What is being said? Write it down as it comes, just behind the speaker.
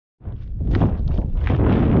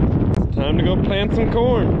time to go plant some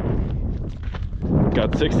corn.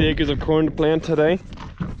 Got 60 acres of corn to plant today.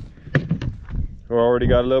 We already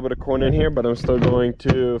got a little bit of corn in here, but I'm still going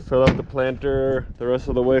to fill up the planter the rest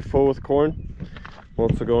of the way full with corn. I'm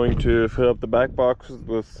also going to fill up the back boxes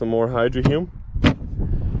with some more Hydrohume.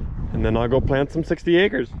 And then I'll go plant some 60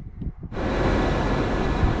 acres.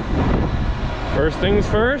 First things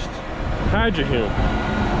first, Hydrohume.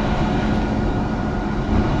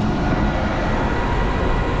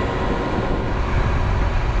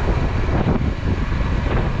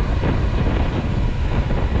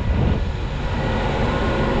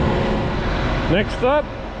 Next up,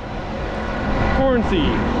 corn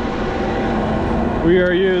seed. We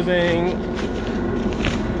are using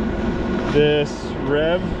this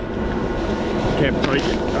Rev. Can't quite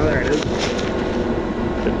get, oh there it is.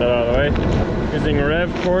 Get that out of the way. Using Rev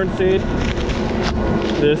corn seed.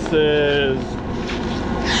 This is,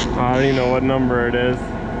 I don't even know what number it is.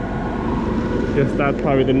 Guess that's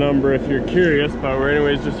probably the number if you're curious, but we're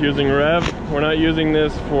anyways just using Rev. We're not using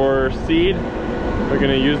this for seed. We're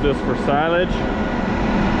going to use this for silage.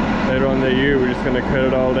 Later on in the year, we're just going to cut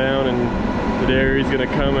it all down and the dairy's going to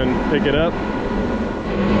come and pick it up.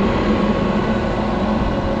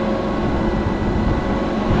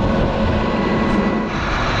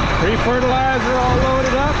 Pre-fertilizer all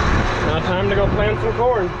loaded up. Now time to go plant some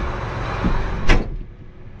corn.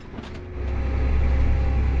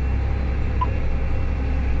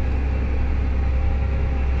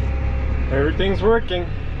 Everything's working.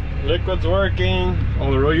 Liquid's working,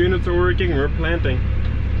 all the row units are working, we're planting.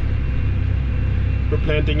 We're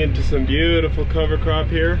planting into some beautiful cover crop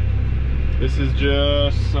here. This is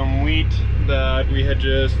just some wheat that we had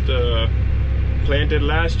just planted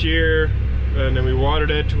last year, and then we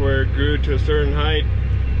watered it to where it grew to a certain height,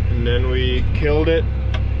 and then we killed it.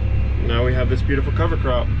 Now we have this beautiful cover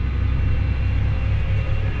crop.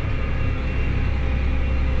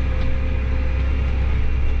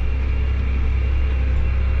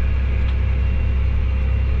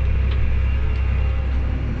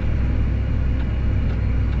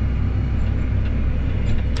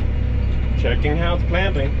 Checking how it's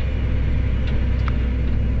planting.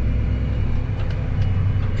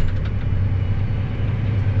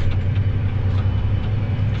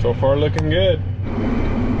 So far looking good.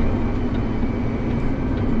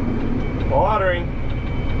 Watering.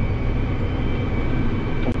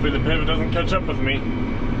 Hopefully the pivot doesn't catch up with me.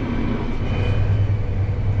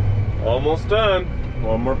 Almost done.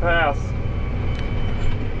 One more pass.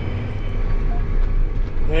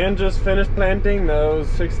 And just finished planting those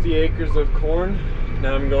 60 acres of corn.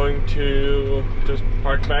 Now I'm going to just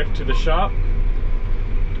park back to the shop.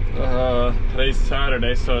 Today's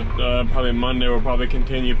Saturday, so probably Monday we'll probably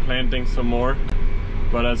continue planting some more.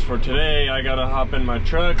 But as for today, I gotta hop in my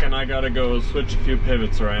truck and I gotta go switch a few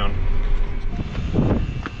pivots around.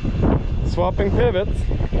 Swapping pivots.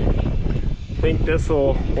 I think this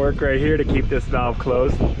will work right here to keep this valve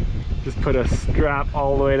closed. Just put a strap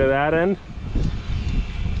all the way to that end.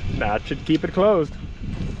 That should keep it closed.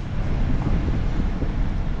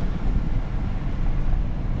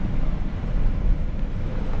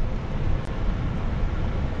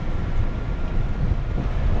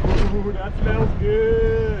 Ooh, that smells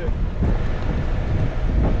good.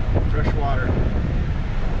 Fresh water.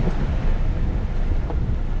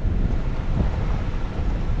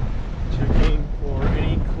 Checking for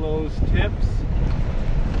any closed tips.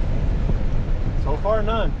 So far,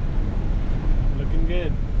 none. Looking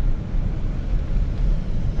good.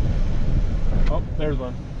 Oh, there's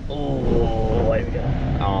one. Oh, there we go.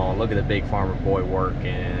 Oh, look at the big farmer boy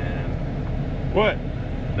working. What?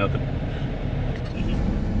 Nothing.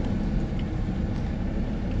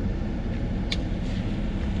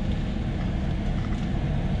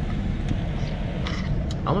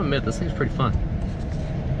 I'm gonna admit, this thing's pretty fun.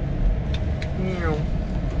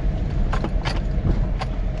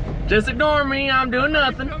 Just ignore me, I'm doing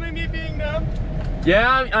nothing. Filming me being dumb?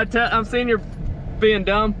 Yeah, I'm seeing you're being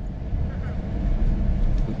dumb.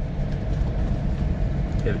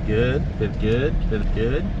 Pivot good, pivot good, pivot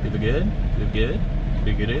good, pivot good, pivot good,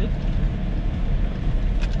 pivot good.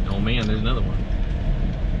 Oh man, there's another one.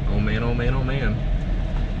 Oh man, oh man, oh man.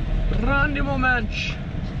 Grande moment.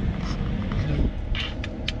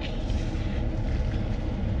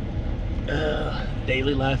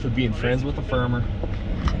 Daily life of being friends with a farmer.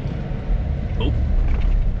 Oh.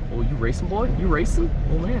 Oh, you racing, boy? You racing?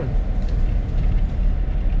 Oh man.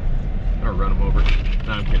 I'll run him over.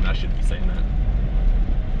 No, I'm kidding, I shouldn't be saying that.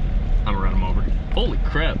 I'm gonna run him over. Holy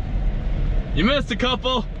crap. You missed a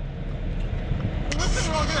couple.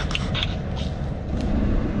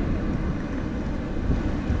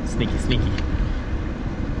 Sneaky, sneaky.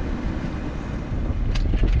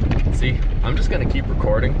 See, I'm just gonna keep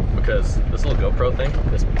recording because this little GoPro thing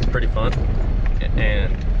is pretty fun,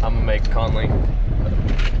 and I'm gonna make Conley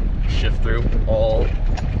shift through all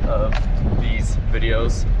of these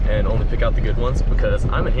videos and only pick out the good ones because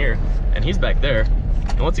I'm in here and he's back there.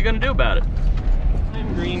 And what's he gonna do about it?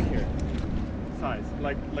 Lime green here, size,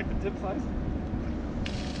 like the tip size.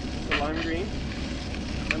 The lime green,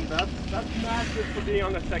 and that's massive for being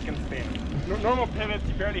on the second stand. Normal pivots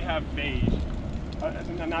you barely have beige,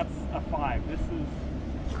 and that's a 5. This is.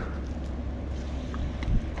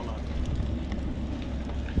 Hold on.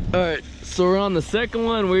 All right, so we're on the second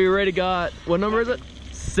one. We already got, what number is it?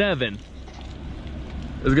 7.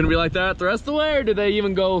 Is it gonna be like that the rest of the way, or did they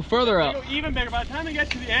even go further up? Go even bigger. By the time we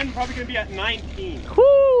get to the end, we're probably gonna be at 19.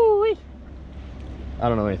 Woo-wee. I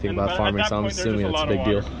don't know anything about farming, so I'm point, assuming it's a big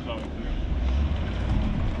deal.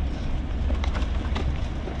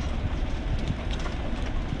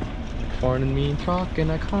 Born in mean truck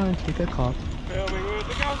and I can't take a cop. Filming with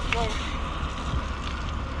the gospel.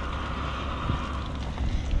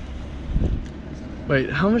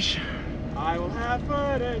 Wait, how much? I will have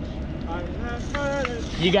footage. I will have footage.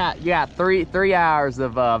 You got three hours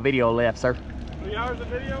of video left, sir. 3 hours of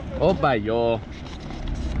video? Oh, by yo.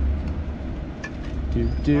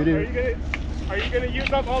 Are you gonna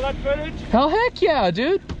use up all that footage? Hell heck yeah,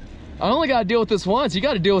 dude. I only gotta deal with this once. You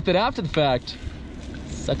gotta deal with it after the fact.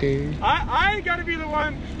 Sucker. I gotta be the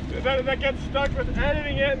one that gets stuck with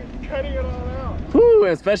editing it and cutting it all out. Whew,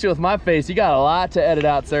 especially with my face, you got a lot to edit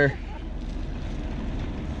out, sir.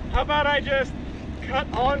 How about I just cut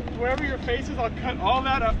on wherever your face is, I'll cut all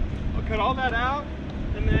that up. I'll cut all that out,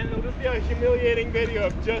 and then it'll just be a humiliating video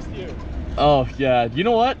of just you. Oh yeah, you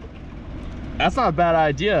know what? That's not a bad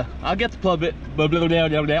idea. I'll get the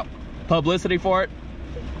publicity for it.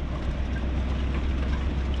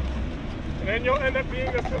 And then you'll end up being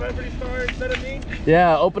a celebrity star instead of me?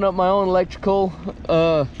 Yeah, open up my own electrical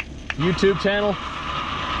YouTube channel.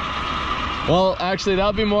 Well, actually,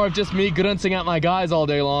 that'll be more of just me grunting at my guys all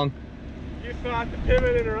day long. You thought the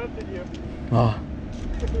pivot interrupted you. Oh.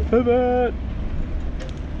 Pivot!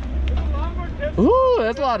 Ooh,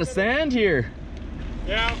 that's a lot of sand here.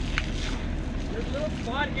 Yeah. There's a little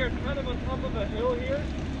spot here, it's kind of on top of a hill here.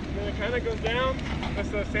 And then it kind of goes down. That's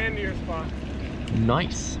the sandier spot.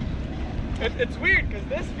 Nice. It's weird because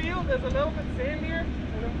this field is a little bit sandier,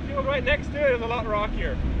 and the field right next to it is a lot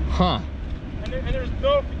rockier. Huh. And there's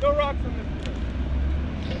no rocks on this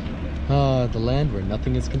field. The land where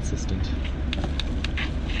nothing is consistent.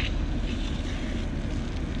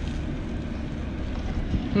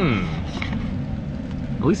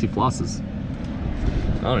 At least he flosses.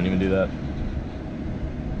 I don't even do that.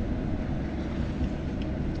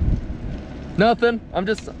 Nothing. I'm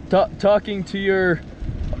just talking to your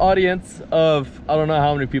audience of, I don't know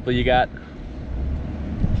how many people you got.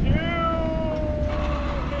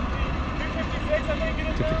 256, I think it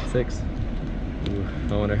is. 256. Ooh,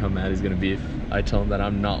 I wonder how mad he's gonna be if I tell him that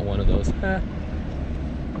I'm not one of those.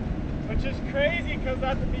 Which is crazy because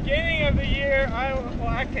at the beginning of the year,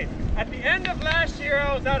 at the end of last year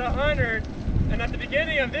I was at 100, and at the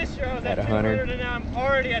beginning of this year I was at 200, and now I'm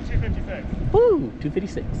already at 256. Woo!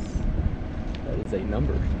 256. That is a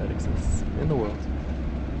number that exists in the world.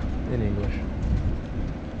 In English.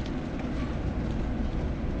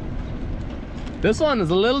 This one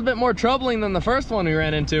is a little bit more troubling than the first one we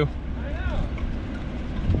ran into. I know.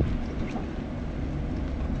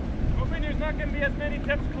 Hoping there's not going to be as many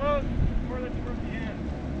tips closed towards the end.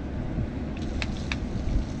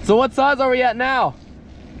 So what size are we at now?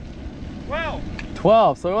 12.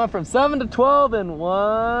 12. So we went from 7 to 12 in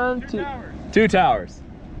 2 towers.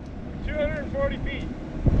 240 feet.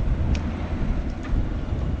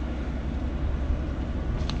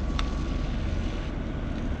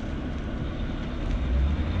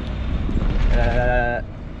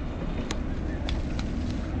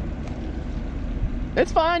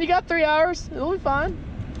 It's fine, you got 3 hours. It'll be fine.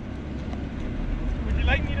 Would you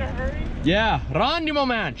like me to hurry? Yeah, run, you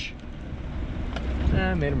manch.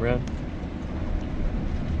 I made him run.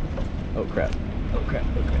 Oh crap. Oh crap.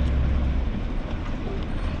 Oh crap.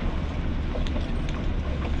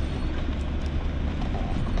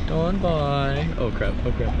 Going by. Oh crap.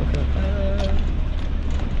 Oh crap. Oh crap.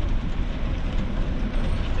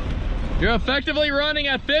 You're effectively running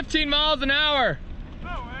at 15 miles an hour. No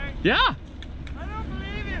way. Yeah. I don't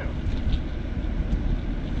believe you.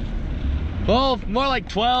 Well, more like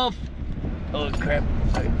 12. Oh crap.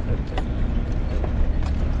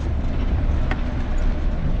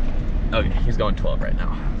 Okay, he's going 12 right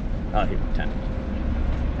now. Oh, he went 10.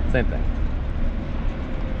 Same thing.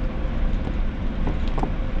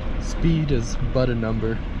 Speed is but a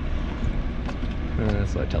number.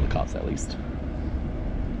 So I tell the cops at least.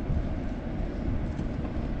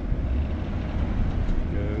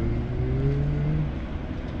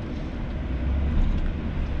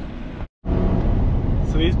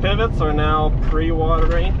 So these pivots are now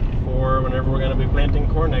pre-watering for whenever we're going to be planting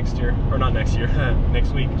corn next year. Or not next year,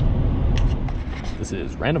 next week. This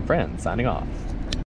is Random Friends signing off.